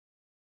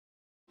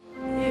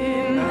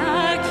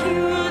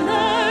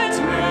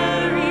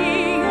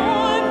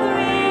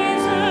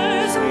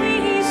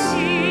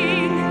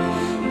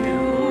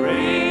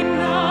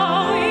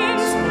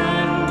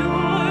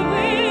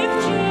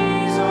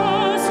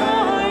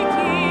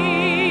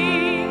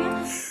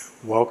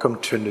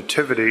Welcome to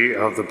Nativity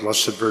of the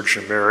Blessed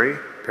Virgin Mary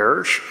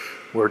Parish,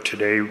 where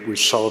today we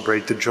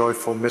celebrate the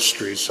joyful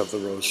mysteries of the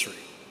Rosary.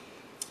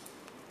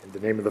 In the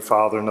name of the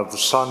Father, and of the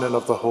Son, and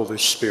of the Holy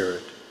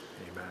Spirit.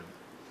 Amen.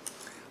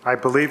 I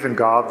believe in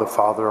God, the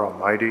Father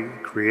Almighty,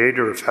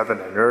 creator of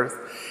heaven and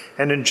earth,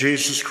 and in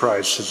Jesus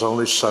Christ, his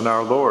only Son,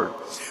 our Lord,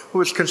 who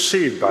was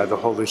conceived by the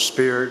Holy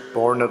Spirit,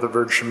 born of the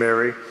Virgin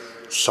Mary,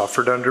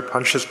 suffered under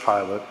Pontius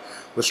Pilate,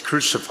 was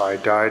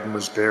crucified, died, and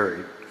was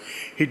buried.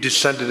 He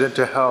descended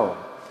into hell.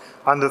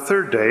 On the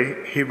third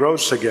day, he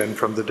rose again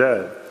from the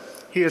dead.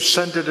 He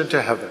ascended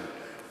into heaven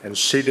and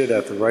seated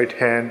at the right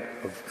hand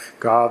of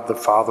God the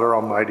Father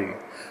Almighty.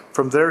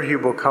 From there he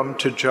will come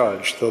to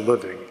judge the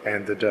living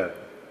and the dead.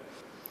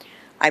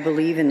 I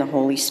believe in the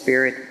Holy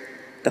Spirit,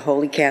 the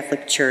Holy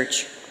Catholic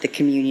Church, the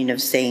communion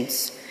of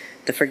saints,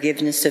 the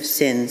forgiveness of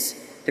sins,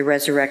 the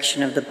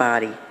resurrection of the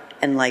body,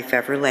 and life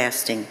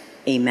everlasting.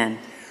 Amen.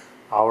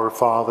 Our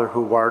Father,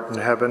 who art in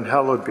heaven,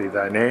 hallowed be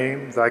thy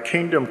name. Thy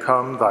kingdom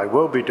come, thy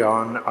will be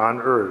done, on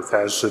earth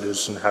as it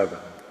is in heaven.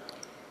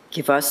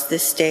 Give us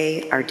this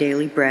day our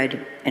daily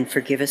bread, and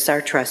forgive us our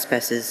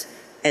trespasses,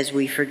 as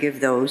we forgive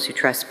those who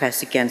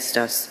trespass against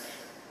us.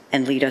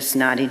 And lead us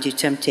not into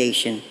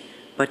temptation,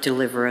 but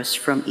deliver us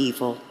from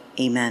evil.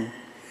 Amen.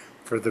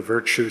 For the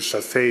virtues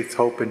of faith,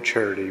 hope, and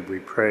charity, we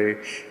pray.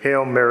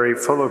 Hail Mary,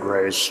 full of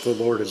grace, the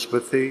Lord is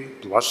with thee.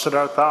 Blessed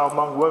art thou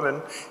among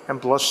women,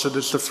 and blessed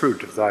is the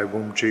fruit of thy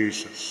womb,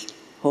 Jesus.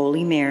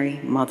 Holy Mary,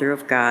 Mother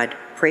of God,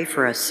 pray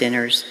for us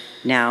sinners,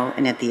 now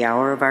and at the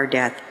hour of our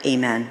death.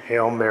 Amen.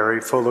 Hail Mary,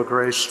 full of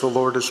grace, the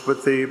Lord is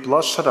with thee.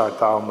 Blessed art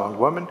thou among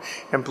women,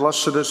 and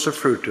blessed is the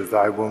fruit of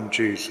thy womb,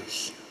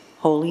 Jesus.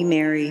 Holy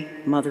Mary,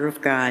 Mother of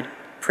God,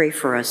 pray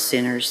for us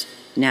sinners,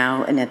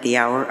 now and at the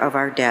hour of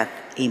our death.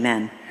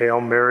 Amen. Hail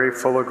Mary,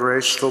 full of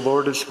grace, the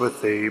Lord is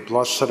with thee.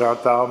 Blessed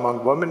art thou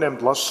among women, and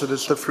blessed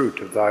is the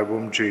fruit of thy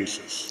womb,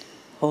 Jesus.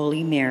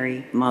 Holy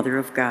Mary, Mother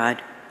of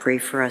God, pray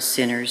for us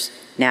sinners,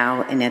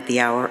 now and at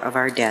the hour of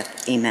our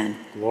death. Amen.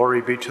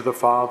 Glory be to the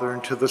Father,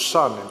 and to the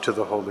Son, and to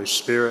the Holy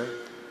Spirit.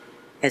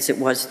 As it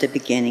was at the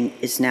beginning,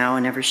 is now,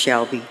 and ever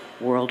shall be,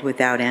 world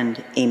without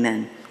end.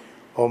 Amen.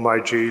 O my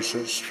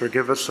Jesus,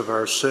 forgive us of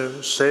our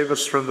sins, save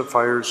us from the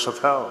fires of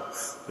hell.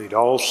 Lead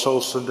all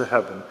souls into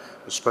heaven,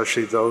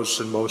 especially those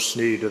in most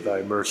need of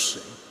thy mercy.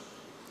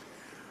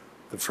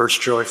 The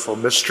first joyful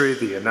mystery,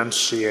 the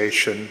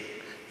Annunciation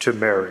to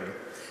Mary.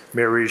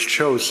 Mary is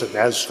chosen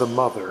as the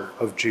mother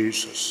of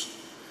Jesus.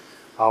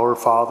 Our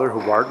Father,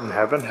 who art in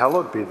heaven,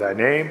 hallowed be thy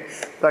name.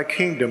 Thy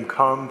kingdom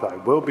come, thy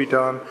will be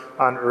done,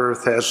 on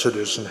earth as it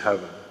is in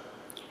heaven.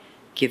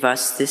 Give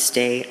us this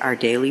day our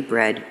daily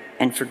bread,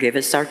 and forgive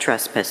us our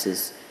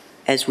trespasses,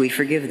 as we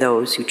forgive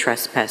those who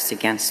trespass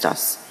against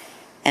us.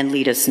 And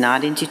lead us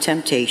not into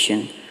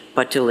temptation,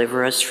 but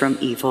deliver us from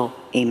evil.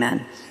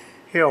 Amen.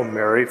 Hail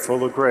Mary,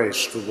 full of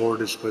grace, the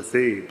Lord is with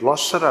thee.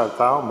 Blessed art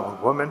thou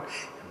among women,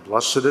 and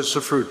blessed is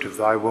the fruit of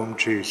thy womb,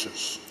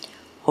 Jesus.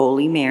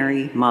 Holy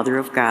Mary, Mother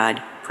of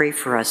God, pray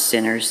for us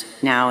sinners,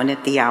 now and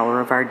at the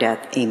hour of our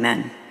death.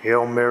 Amen.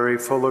 Hail Mary,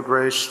 full of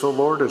grace, the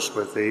Lord is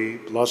with thee.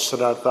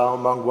 Blessed art thou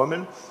among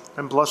women,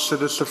 and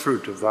blessed is the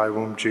fruit of thy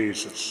womb,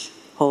 Jesus.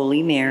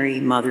 Holy Mary,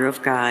 Mother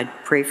of God,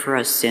 pray for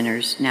us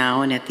sinners,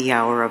 now and at the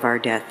hour of our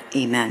death.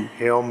 Amen.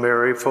 Hail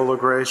Mary, full of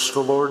grace, the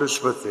Lord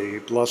is with thee.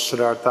 Blessed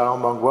art thou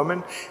among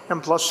women,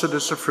 and blessed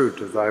is the fruit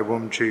of thy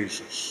womb,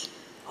 Jesus.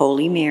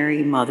 Holy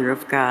Mary, Mother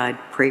of God,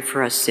 pray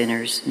for us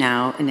sinners,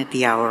 now and at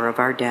the hour of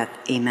our death.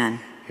 Amen.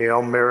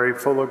 Hail Mary,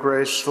 full of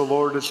grace, the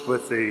Lord is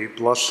with thee.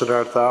 Blessed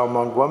art thou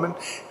among women,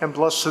 and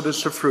blessed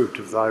is the fruit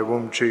of thy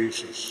womb,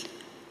 Jesus.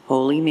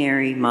 Holy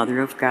Mary,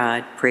 Mother of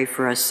God, pray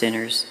for us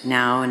sinners,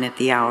 now and at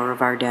the hour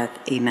of our death.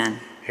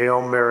 Amen.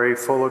 Hail Mary,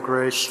 full of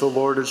grace, the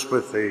Lord is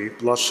with thee.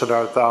 Blessed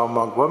art thou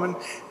among women,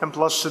 and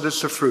blessed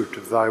is the fruit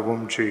of thy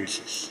womb,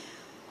 Jesus.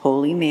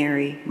 Holy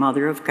Mary,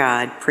 Mother of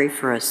God, pray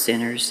for us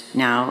sinners,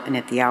 now and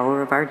at the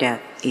hour of our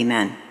death.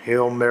 Amen.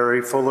 Hail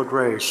Mary, full of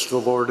grace, the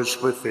Lord is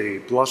with thee.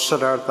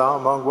 Blessed art thou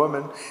among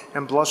women,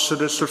 and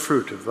blessed is the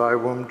fruit of thy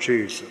womb,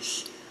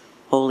 Jesus.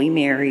 Holy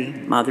Mary,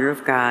 Mother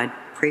of God,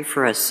 pray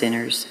for us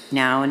sinners,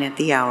 now and at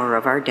the hour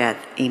of our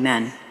death.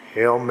 Amen.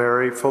 Hail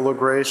Mary, full of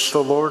grace,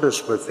 the Lord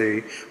is with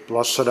thee.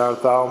 Blessed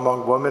art thou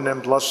among women,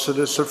 and blessed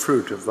is the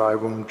fruit of thy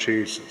womb,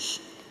 Jesus.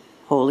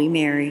 Holy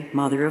Mary,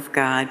 Mother of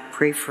God,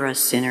 pray for us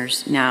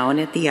sinners, now and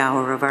at the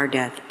hour of our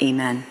death.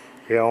 Amen.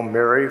 Hail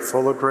Mary,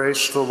 full of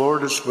grace, the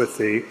Lord is with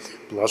thee.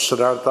 Blessed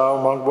art thou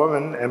among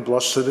women, and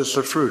blessed is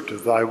the fruit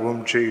of thy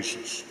womb,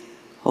 Jesus.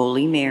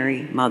 Holy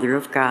Mary, Mother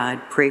of God,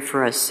 pray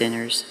for us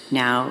sinners,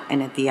 now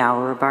and at the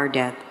hour of our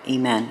death.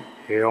 Amen.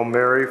 Hail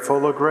Mary,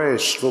 full of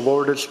grace, the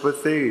Lord is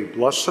with thee.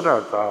 Blessed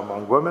art thou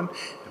among women,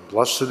 and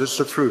blessed is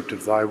the fruit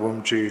of thy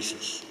womb,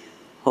 Jesus.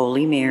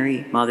 Holy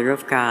Mary, Mother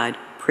of God,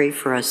 pray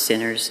for us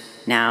sinners,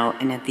 now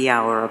and at the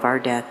hour of our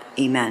death.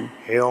 Amen.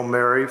 Hail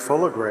Mary,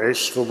 full of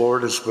grace, the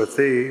Lord is with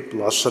thee.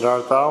 Blessed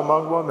art thou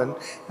among women,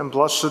 and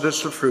blessed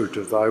is the fruit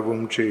of thy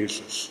womb,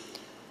 Jesus.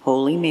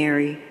 Holy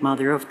Mary,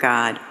 Mother of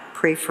God,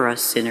 pray for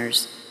us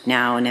sinners,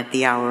 now and at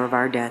the hour of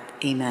our death.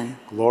 Amen.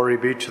 Glory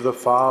be to the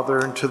Father,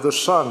 and to the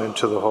Son, and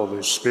to the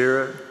Holy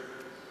Spirit.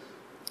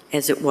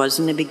 As it was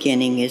in the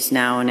beginning, is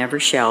now, and ever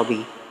shall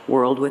be,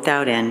 world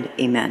without end.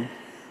 Amen.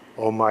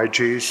 O my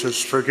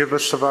Jesus, forgive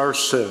us of our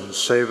sins,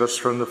 save us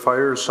from the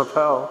fires of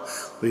hell,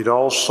 lead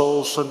all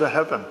souls into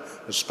heaven,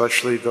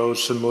 especially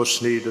those in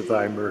most need of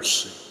thy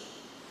mercy.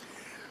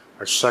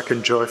 Our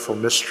second joyful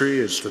mystery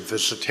is the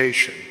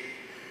Visitation.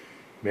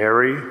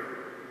 Mary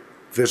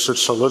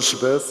visits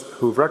Elizabeth,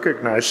 who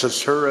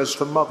recognizes her as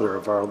the mother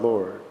of our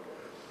Lord.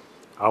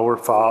 Our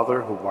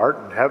Father, who art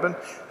in heaven,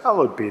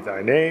 hallowed be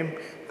thy name.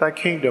 Thy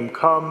kingdom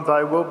come,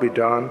 thy will be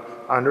done,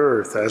 on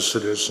earth as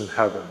it is in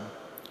heaven.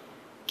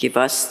 Give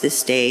us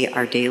this day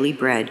our daily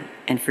bread,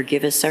 and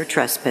forgive us our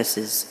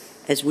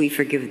trespasses, as we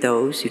forgive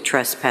those who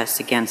trespass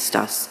against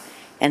us.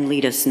 And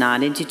lead us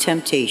not into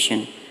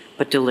temptation,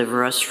 but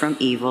deliver us from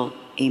evil.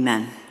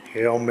 Amen.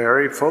 Hail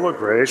Mary, full of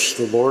grace,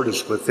 the Lord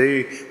is with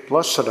thee.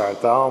 Blessed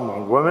art thou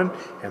among women,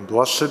 and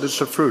blessed is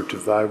the fruit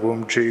of thy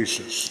womb,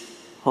 Jesus.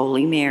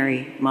 Holy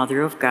Mary,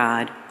 Mother of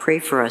God, pray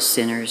for us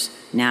sinners,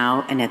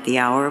 now and at the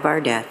hour of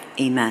our death.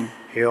 Amen.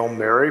 Hail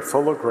Mary,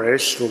 full of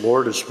grace, the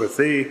Lord is with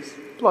thee.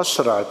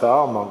 Blessed art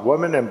thou among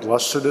women, and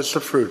blessed is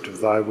the fruit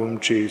of thy womb,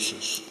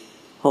 Jesus.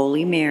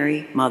 Holy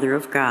Mary, Mother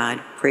of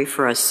God, pray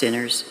for us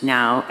sinners,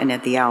 now and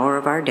at the hour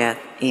of our death.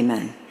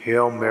 Amen.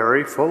 Hail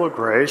Mary, full of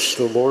grace,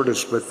 the Lord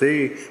is with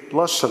thee.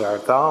 Blessed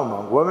art thou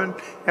among women,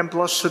 and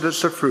blessed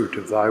is the fruit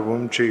of thy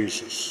womb,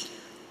 Jesus.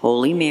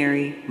 Holy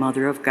Mary,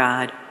 Mother of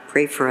God,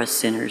 pray for us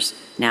sinners,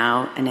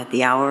 now and at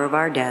the hour of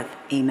our death.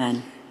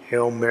 Amen.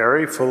 Hail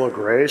Mary, full of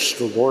grace,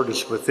 the Lord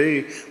is with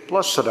thee.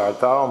 Blessed art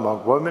thou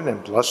among women,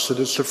 and blessed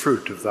is the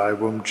fruit of thy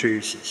womb,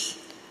 Jesus.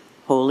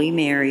 Holy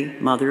Mary,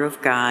 Mother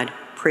of God,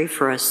 pray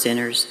for us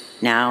sinners,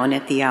 now and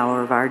at the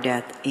hour of our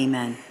death.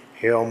 Amen.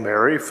 Hail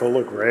Mary, full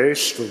of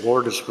grace, the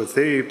Lord is with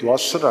thee.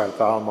 Blessed art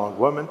thou among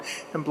women,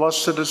 and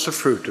blessed is the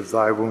fruit of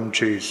thy womb,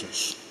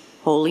 Jesus.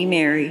 Holy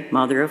Mary,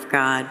 Mother of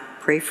God,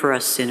 pray for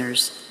us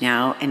sinners,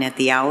 now and at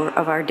the hour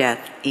of our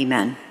death.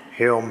 Amen.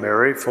 Hail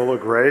Mary, full of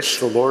grace,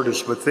 the Lord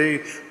is with thee.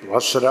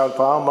 Blessed art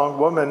thou among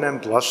women,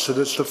 and blessed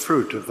is the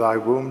fruit of thy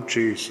womb,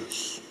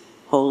 Jesus.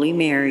 Holy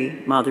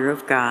Mary, Mother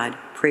of God,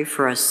 pray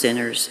for us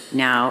sinners,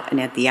 now and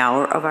at the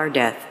hour of our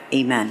death.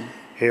 Amen.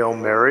 Hail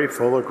Mary,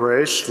 full of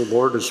grace, the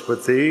Lord is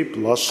with thee.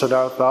 Blessed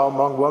art thou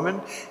among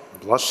women,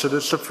 and blessed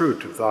is the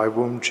fruit of thy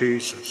womb,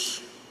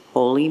 Jesus.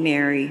 Holy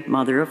Mary,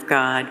 Mother of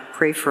God,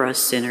 pray for us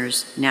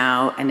sinners,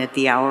 now and at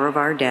the hour of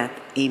our death.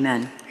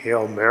 Amen.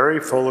 Hail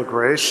Mary, full of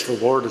grace, the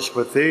Lord is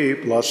with thee.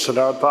 Blessed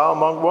art thou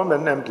among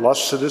women, and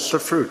blessed is the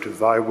fruit of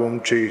thy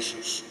womb,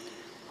 Jesus.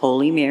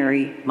 Holy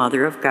Mary,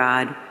 Mother of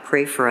God,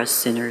 pray for us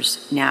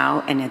sinners,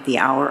 now and at the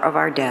hour of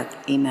our death.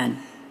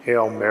 Amen.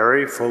 Hail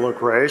Mary, full of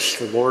grace,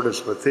 the Lord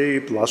is with thee.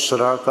 Blessed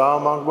art thou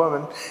among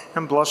women,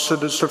 and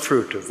blessed is the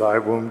fruit of thy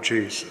womb,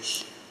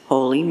 Jesus.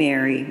 Holy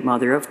Mary,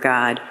 Mother of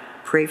God,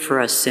 pray for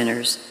us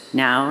sinners,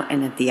 now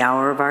and at the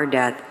hour of our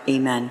death.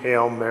 Amen.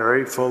 Hail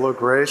Mary, full of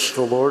grace,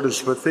 the Lord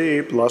is with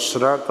thee.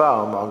 Blessed art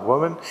thou among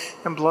women,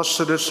 and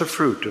blessed is the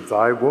fruit of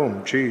thy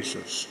womb,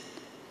 Jesus.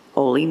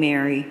 Holy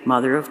Mary,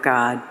 Mother of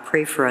God,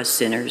 pray for us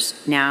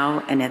sinners,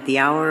 now and at the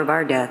hour of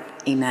our death.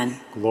 Amen.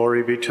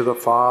 Glory be to the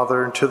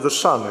Father, and to the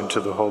Son, and to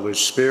the Holy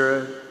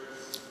Spirit.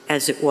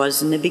 As it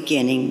was in the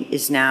beginning,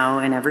 is now,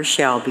 and ever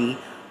shall be,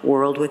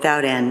 world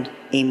without end.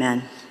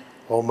 Amen.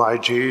 O my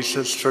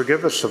Jesus,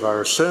 forgive us of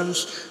our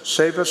sins,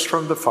 save us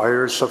from the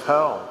fires of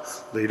hell.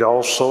 Lead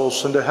all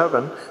souls into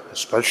heaven,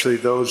 especially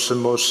those in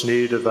most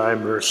need of thy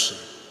mercy.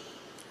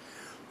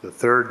 The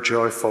third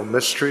joyful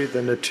mystery,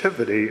 the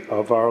Nativity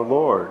of our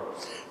Lord.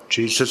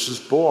 Jesus is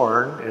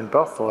born in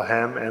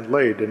Bethlehem and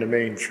laid in a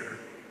manger.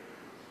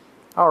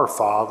 Our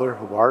Father,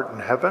 who art in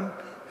heaven,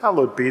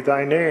 hallowed be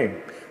thy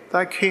name.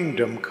 Thy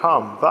kingdom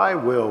come, thy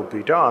will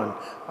be done,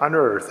 on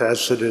earth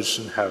as it is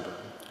in heaven.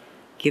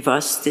 Give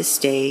us this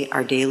day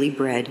our daily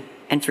bread,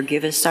 and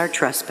forgive us our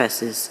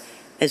trespasses,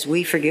 as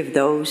we forgive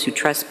those who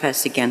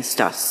trespass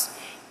against us.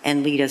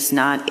 And lead us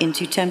not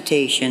into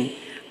temptation,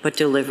 but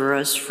deliver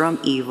us from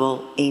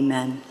evil.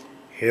 Amen.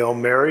 Hail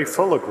Mary,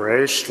 full of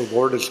grace, the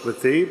Lord is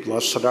with thee.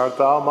 Blessed art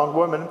thou among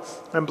women,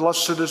 and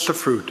blessed is the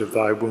fruit of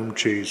thy womb,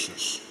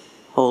 Jesus.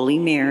 Holy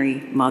Mary,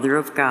 Mother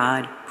of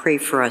God, pray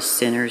for us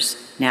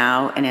sinners,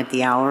 now and at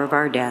the hour of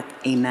our death.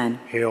 Amen.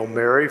 Hail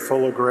Mary,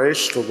 full of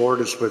grace, the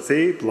Lord is with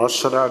thee.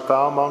 Blessed art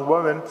thou among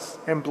women,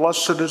 and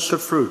blessed is the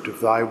fruit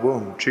of thy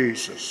womb,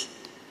 Jesus.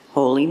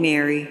 Holy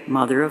Mary,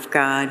 Mother of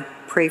God,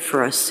 pray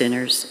for us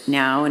sinners,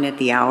 now and at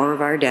the hour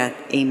of our death.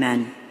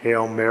 Amen.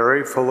 Hail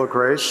Mary, full of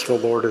grace, the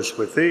Lord is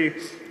with thee.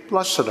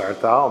 Blessed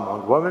art thou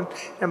among women,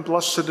 and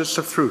blessed is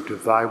the fruit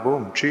of thy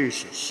womb,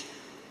 Jesus.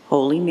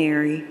 Holy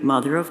Mary,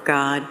 Mother of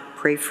God,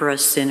 pray for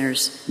us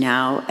sinners,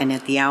 now and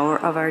at the hour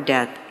of our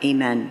death.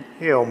 Amen.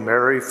 Hail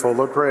Mary,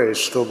 full of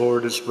grace, the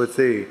Lord is with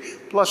thee.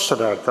 Blessed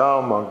art thou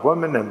among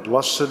women, and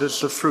blessed is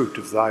the fruit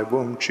of thy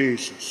womb,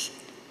 Jesus.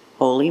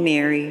 Holy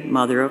Mary,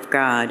 Mother of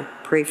God,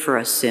 pray for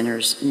us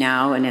sinners,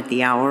 now and at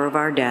the hour of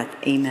our death.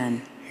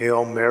 Amen.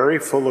 Hail Mary,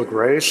 full of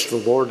grace, the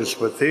Lord is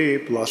with thee.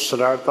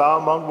 Blessed art thou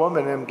among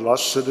women, and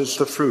blessed is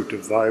the fruit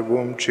of thy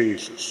womb,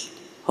 Jesus.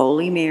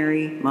 Holy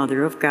Mary,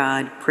 Mother of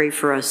God, pray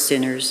for us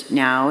sinners,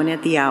 now and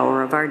at the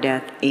hour of our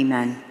death.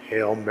 Amen.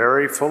 Hail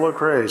Mary, full of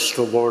grace,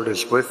 the Lord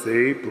is with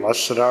thee.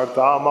 Blessed art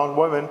thou among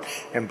women,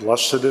 and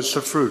blessed is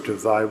the fruit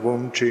of thy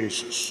womb,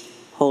 Jesus.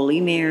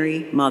 Holy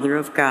Mary, Mother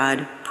of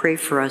God, pray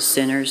for us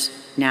sinners,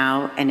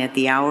 now and at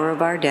the hour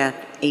of our death.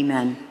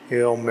 Amen.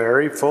 Hail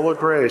Mary, full of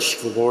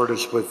grace, the Lord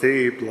is with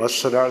thee.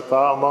 Blessed art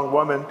thou among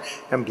women,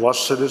 and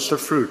blessed is the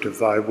fruit of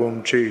thy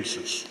womb,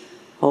 Jesus.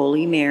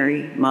 Holy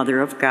Mary,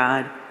 Mother of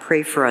God,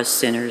 pray for us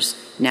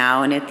sinners,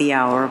 now and at the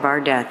hour of our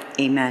death.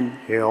 Amen.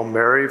 Hail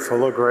Mary,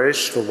 full of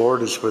grace, the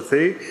Lord is with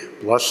thee.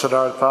 Blessed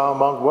art thou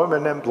among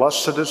women, and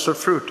blessed is the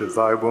fruit of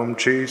thy womb,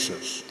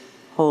 Jesus.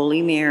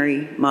 Holy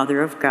Mary,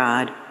 Mother of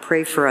God,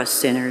 pray for us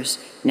sinners,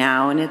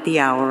 now and at the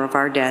hour of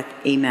our death.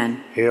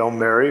 Amen. Hail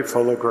Mary,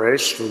 full of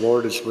grace, the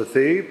Lord is with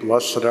thee.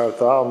 Blessed art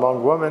thou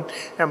among women,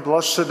 and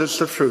blessed is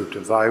the fruit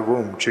of thy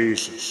womb,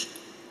 Jesus.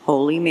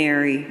 Holy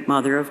Mary,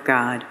 Mother of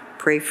God,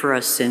 pray for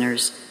us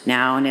sinners,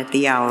 now and at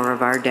the hour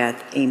of our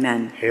death.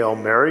 Amen. Hail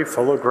Mary,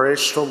 full of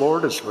grace, the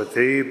Lord is with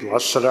thee.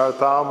 Blessed art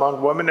thou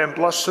among women, and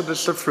blessed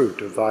is the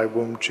fruit of thy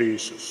womb,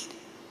 Jesus.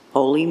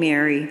 Holy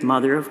Mary,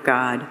 Mother of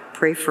God,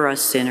 pray for us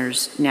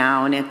sinners,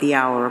 now and at the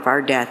hour of our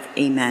death.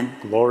 Amen.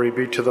 Glory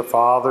be to the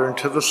Father, and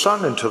to the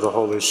Son, and to the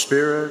Holy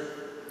Spirit.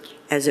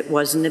 As it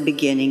was in the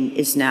beginning,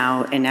 is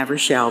now, and ever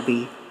shall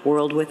be,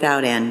 world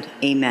without end.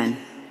 Amen.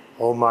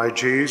 O my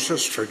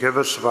Jesus, forgive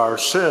us of our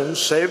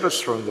sins, save us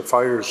from the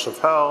fires of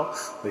hell,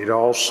 lead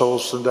all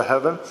souls into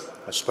heaven,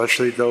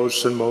 especially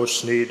those in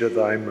most need of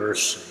thy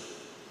mercy.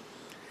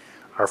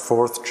 Our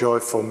fourth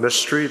joyful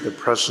mystery, the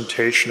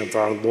presentation of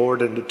our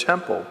Lord in the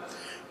temple.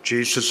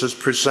 Jesus is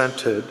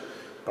presented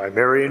by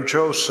Mary and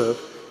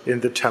Joseph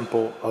in the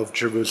temple of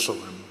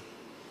Jerusalem.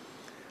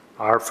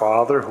 Our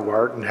Father, who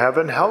art in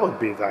heaven, hallowed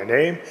be thy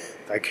name.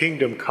 Thy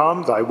kingdom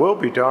come, thy will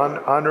be done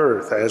on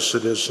earth as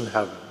it is in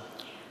heaven.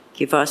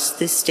 Give us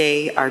this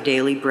day our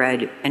daily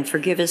bread, and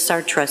forgive us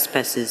our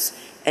trespasses,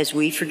 as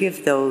we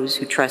forgive those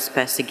who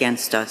trespass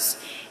against us.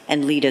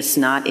 And lead us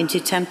not into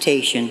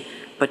temptation,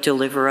 but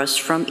deliver us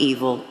from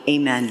evil.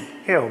 Amen.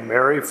 Hail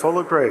Mary, full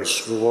of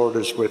grace, the Lord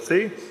is with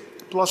thee.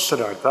 Blessed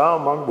art thou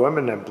among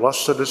women, and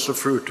blessed is the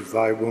fruit of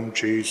thy womb,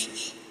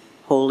 Jesus.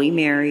 Holy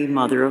Mary,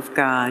 Mother of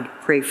God,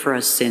 pray for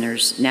us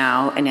sinners,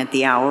 now and at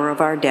the hour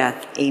of our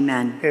death.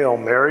 Amen. Hail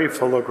Mary,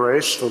 full of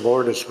grace, the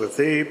Lord is with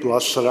thee.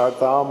 Blessed art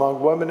thou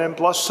among women, and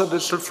blessed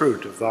is the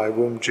fruit of thy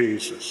womb,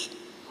 Jesus.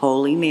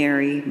 Holy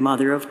Mary,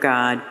 Mother of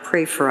God,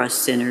 pray for us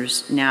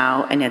sinners,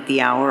 now and at the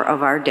hour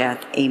of our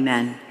death.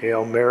 Amen.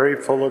 Hail Mary,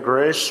 full of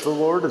grace, the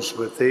Lord is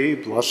with thee.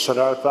 Blessed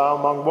art thou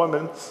among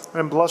women,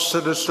 and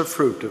blessed is the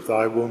fruit of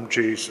thy womb,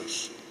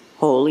 Jesus.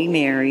 Holy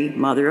Mary,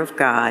 Mother of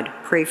God,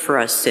 pray for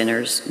us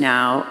sinners,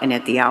 now and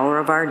at the hour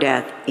of our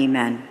death.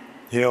 Amen.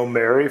 Hail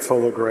Mary,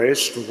 full of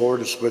grace, the Lord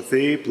is with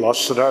thee.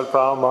 Blessed art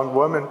thou among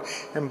women,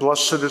 and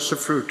blessed is the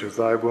fruit of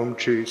thy womb,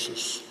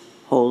 Jesus.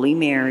 Holy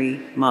Mary,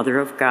 Mother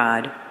of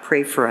God,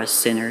 pray for us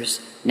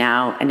sinners,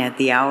 now and at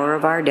the hour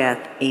of our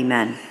death.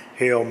 Amen.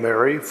 Hail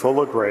Mary, full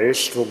of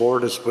grace, the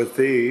Lord is with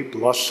thee.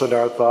 Blessed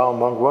art thou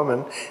among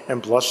women,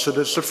 and blessed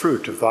is the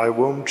fruit of thy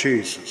womb,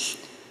 Jesus.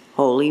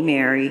 Holy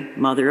Mary,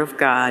 Mother of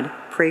God,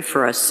 pray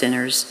for us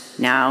sinners,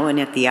 now and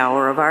at the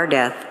hour of our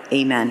death.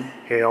 Amen.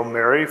 Hail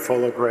Mary,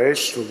 full of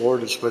grace, the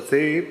Lord is with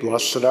thee.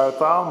 Blessed art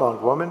thou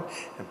among women,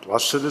 and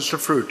blessed is the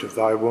fruit of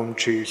thy womb,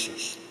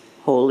 Jesus.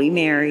 Holy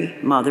Mary,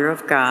 Mother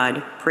of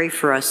God, pray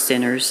for us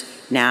sinners,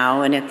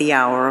 now and at the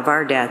hour of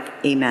our death.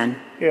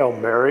 Amen. Hail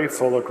Mary,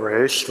 full of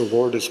grace, the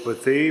Lord is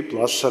with thee.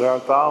 Blessed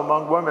art thou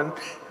among women,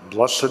 and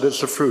blessed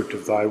is the fruit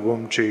of thy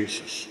womb,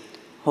 Jesus.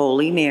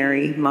 Holy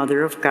Mary,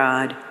 Mother of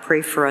God,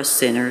 pray for us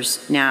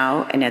sinners,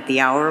 now and at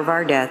the hour of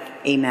our death.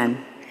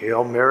 Amen.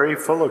 Hail Mary,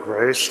 full of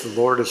grace, the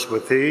Lord is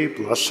with thee.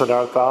 Blessed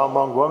art thou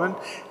among women,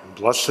 and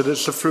blessed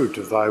is the fruit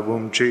of thy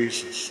womb,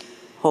 Jesus.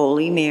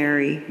 Holy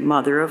Mary,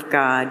 Mother of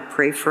God,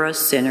 pray for us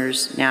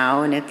sinners,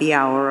 now and at the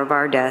hour of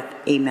our death.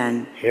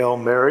 Amen. Hail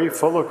Mary,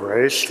 full of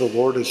grace, the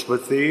Lord is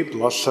with thee.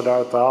 Blessed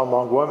art thou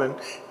among women,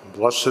 and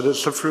blessed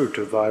is the fruit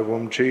of thy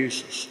womb,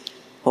 Jesus.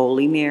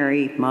 Holy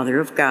Mary, Mother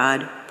of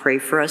God, pray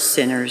for us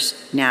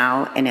sinners,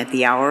 now and at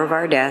the hour of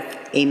our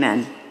death.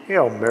 Amen.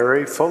 Hail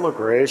Mary, full of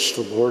grace,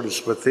 the Lord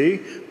is with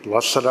thee.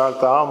 Blessed art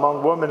thou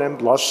among women, and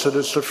blessed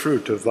is the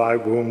fruit of thy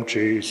womb,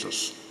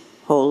 Jesus.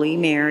 Holy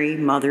Mary,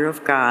 Mother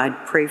of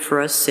God, pray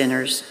for us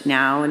sinners,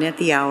 now and at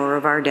the hour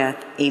of our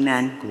death.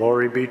 Amen.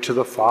 Glory be to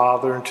the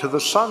Father, and to the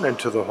Son, and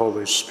to the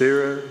Holy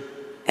Spirit.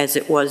 As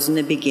it was in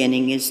the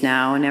beginning, is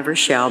now, and ever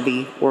shall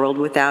be, world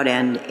without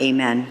end.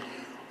 Amen.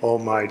 O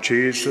my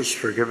Jesus,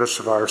 forgive us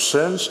of our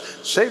sins,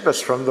 save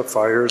us from the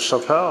fires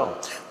of hell.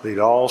 Lead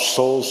all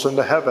souls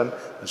into heaven,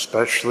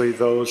 especially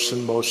those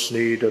in most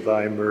need of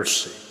thy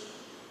mercy.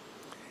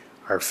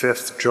 Our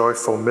fifth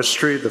joyful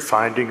mystery, the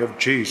finding of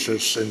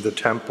Jesus in the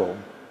temple.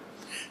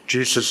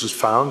 Jesus is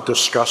found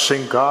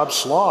discussing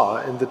God's law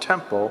in the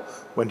temple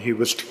when he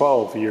was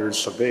 12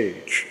 years of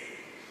age.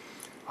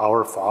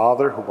 Our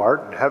Father, who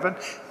art in heaven,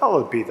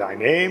 hallowed be thy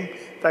name.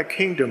 Thy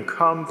kingdom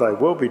come, thy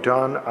will be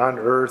done on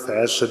earth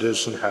as it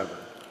is in heaven.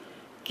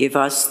 Give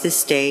us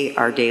this day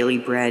our daily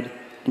bread,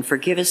 and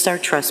forgive us our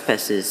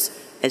trespasses,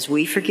 as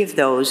we forgive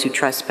those who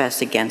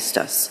trespass against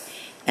us.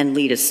 And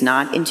lead us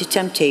not into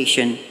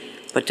temptation,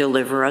 but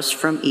deliver us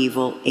from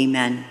evil.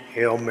 Amen.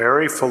 Hail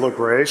Mary, full of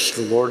grace,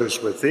 the Lord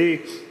is with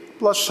thee.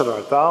 Blessed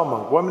art thou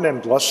among women,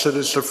 and blessed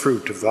is the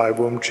fruit of thy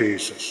womb,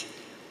 Jesus.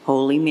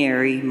 Holy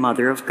Mary,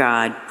 Mother of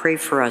God, pray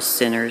for us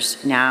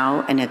sinners,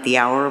 now and at the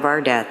hour of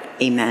our death.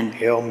 Amen.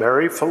 Hail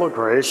Mary, full of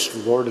grace,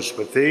 the Lord is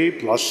with thee.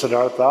 Blessed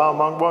art thou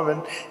among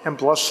women, and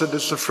blessed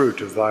is the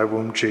fruit of thy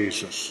womb,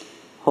 Jesus.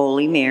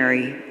 Holy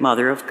Mary,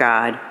 Mother of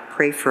God,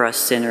 pray for us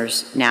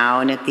sinners,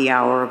 now and at the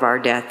hour of our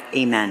death.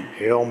 Amen.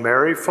 Hail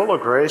Mary, full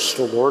of grace,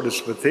 the Lord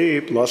is with thee.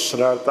 Blessed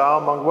art thou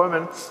among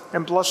women,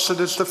 and blessed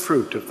is the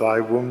fruit of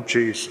thy womb,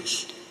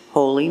 Jesus.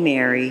 Holy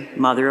Mary,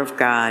 Mother of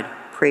God,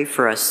 pray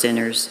for us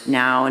sinners,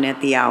 now and at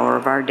the hour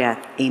of our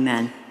death.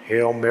 Amen.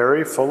 Hail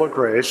Mary, full of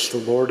grace, the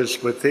Lord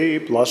is with thee.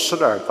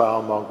 Blessed art thou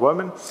among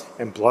women,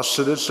 and blessed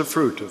is the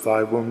fruit of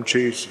thy womb,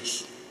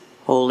 Jesus.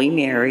 Holy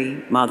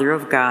Mary, Mother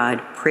of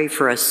God, pray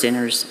for us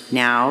sinners,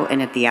 now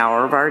and at the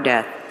hour of our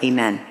death.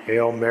 Amen.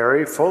 Hail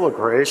Mary, full of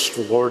grace,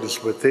 the Lord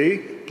is with thee.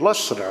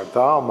 Blessed art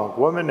thou among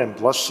women, and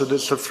blessed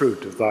is the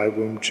fruit of thy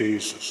womb,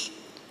 Jesus.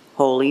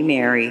 Holy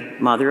Mary,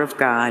 Mother of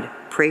God,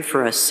 pray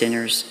for us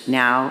sinners,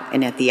 now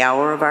and at the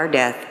hour of our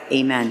death.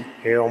 Amen.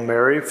 Hail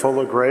Mary, full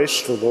of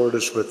grace, the Lord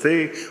is with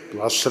thee.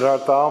 Blessed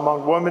art thou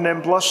among women,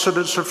 and blessed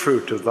is the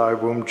fruit of thy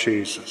womb,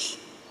 Jesus.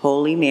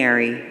 Holy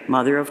Mary,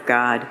 Mother of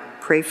God,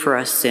 pray for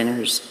us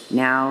sinners,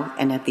 now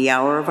and at the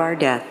hour of our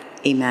death.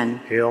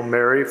 Amen. Hail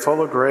Mary,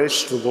 full of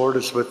grace, the Lord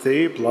is with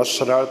thee.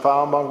 Blessed art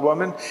thou among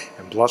women,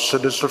 and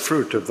blessed is the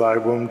fruit of thy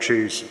womb,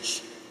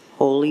 Jesus.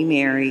 Holy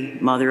Mary,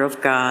 Mother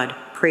of God,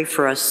 pray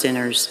for us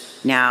sinners,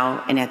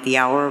 now and at the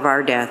hour of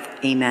our death.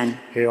 Amen.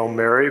 Hail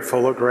Mary,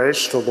 full of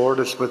grace, the Lord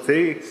is with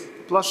thee.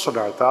 Blessed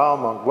art thou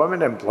among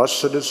women, and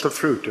blessed is the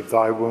fruit of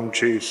thy womb,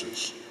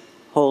 Jesus.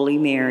 Holy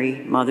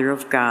Mary, Mother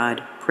of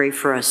God, pray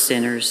for us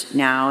sinners,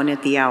 now and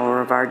at the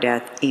hour of our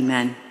death.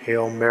 Amen.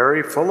 Hail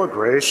Mary, full of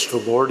grace, the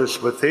Lord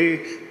is with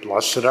thee.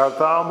 Blessed art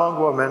thou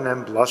among women,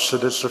 and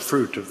blessed is the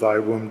fruit of thy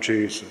womb,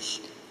 Jesus.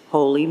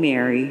 Holy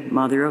Mary,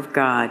 Mother of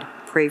God,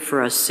 pray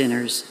for us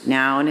sinners,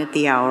 now and at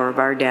the hour of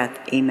our death.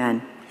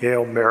 Amen.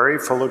 Hail Mary,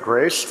 full of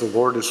grace, the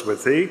Lord is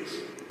with thee.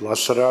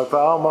 Blessed art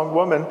thou among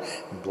women,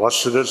 and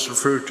blessed is the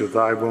fruit of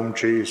thy womb,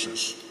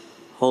 Jesus.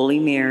 Holy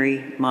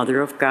Mary, Mother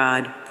of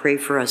God, pray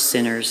for us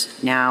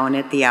sinners, now and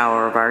at the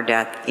hour of our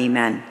death.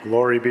 Amen.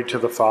 Glory be to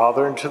the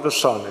Father, and to the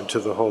Son, and to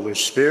the Holy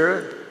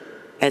Spirit.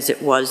 As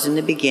it was in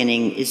the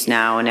beginning, is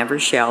now, and ever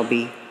shall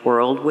be,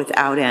 world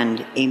without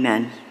end.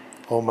 Amen.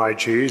 O my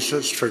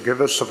Jesus,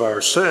 forgive us of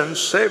our sins,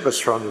 save us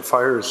from the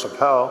fires of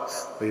hell,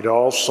 lead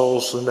all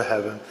souls into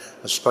heaven,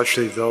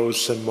 especially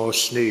those in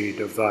most need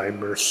of thy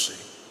mercy.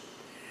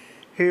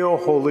 Hail,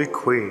 Holy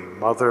Queen,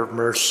 Mother of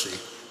Mercy,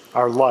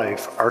 our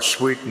life, our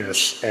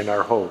sweetness, and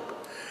our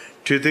hope.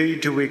 To thee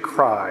do we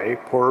cry,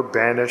 poor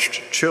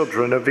banished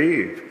children of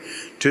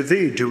Eve. To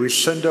thee do we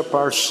send up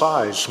our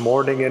sighs,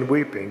 mourning and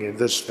weeping in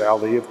this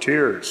valley of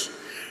tears.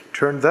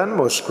 Turn then,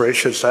 most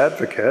gracious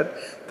Advocate,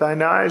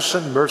 thine eyes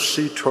in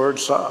mercy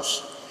towards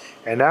us,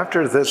 and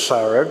after this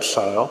our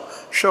exile,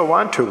 show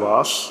unto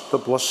us the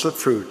blessed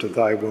fruit of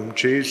thy womb,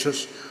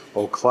 Jesus,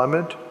 O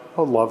clement,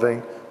 O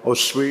loving, O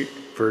sweet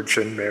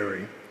Virgin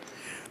Mary.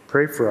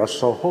 Pray for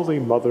us, O Holy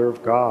Mother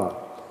of God,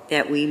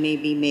 that we may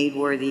be made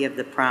worthy of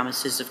the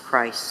promises of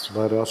Christ.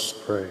 Let us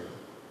pray.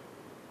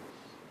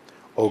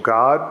 O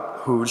God,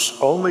 whose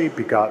only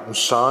begotten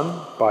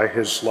Son, by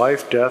his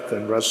life, death,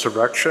 and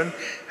resurrection,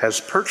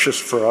 has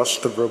purchased for us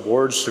the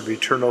rewards of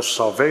eternal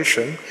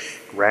salvation,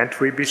 grant,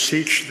 we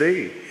beseech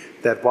thee,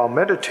 that while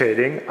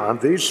meditating on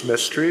these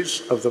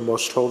mysteries of the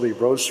most holy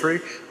Rosary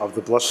of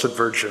the Blessed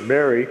Virgin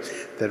Mary,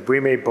 that we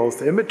may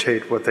both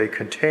imitate what they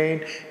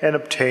contain and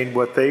obtain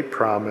what they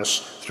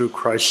promise, through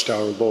Christ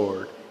our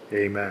Lord.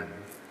 Amen.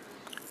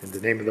 In the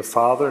name of the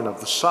Father, and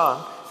of the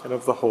Son, and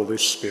of the Holy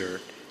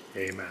Spirit.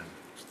 Amen.